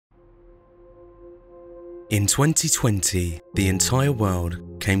In 2020, the entire world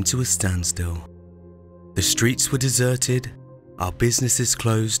came to a standstill. The streets were deserted, our businesses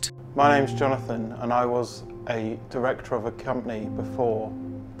closed. My name's Jonathan and I was a director of a company before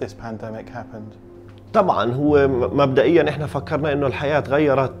this pandemic happened. طبعا هو مبدئيا احنا فكرنا انه الحياة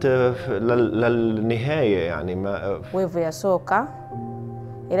تغيرت للنهاية يعني ما weevu yasooka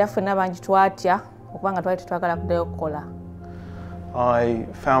era ffenna bangi twatya okubanga twali tetwagala kuddayo kukola. I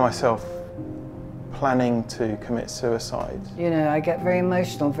found myself planning to commit suicide. You know, I get very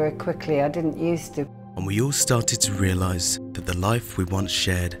emotional very quickly. I didn't used to. And we all started to realise that the life we once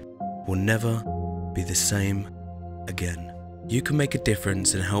shared will never be the same again. You can make a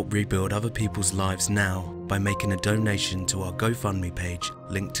difference and help rebuild other people's lives now by making a donation to our GoFundMe page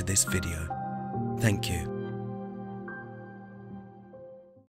linked to this video. Thank you.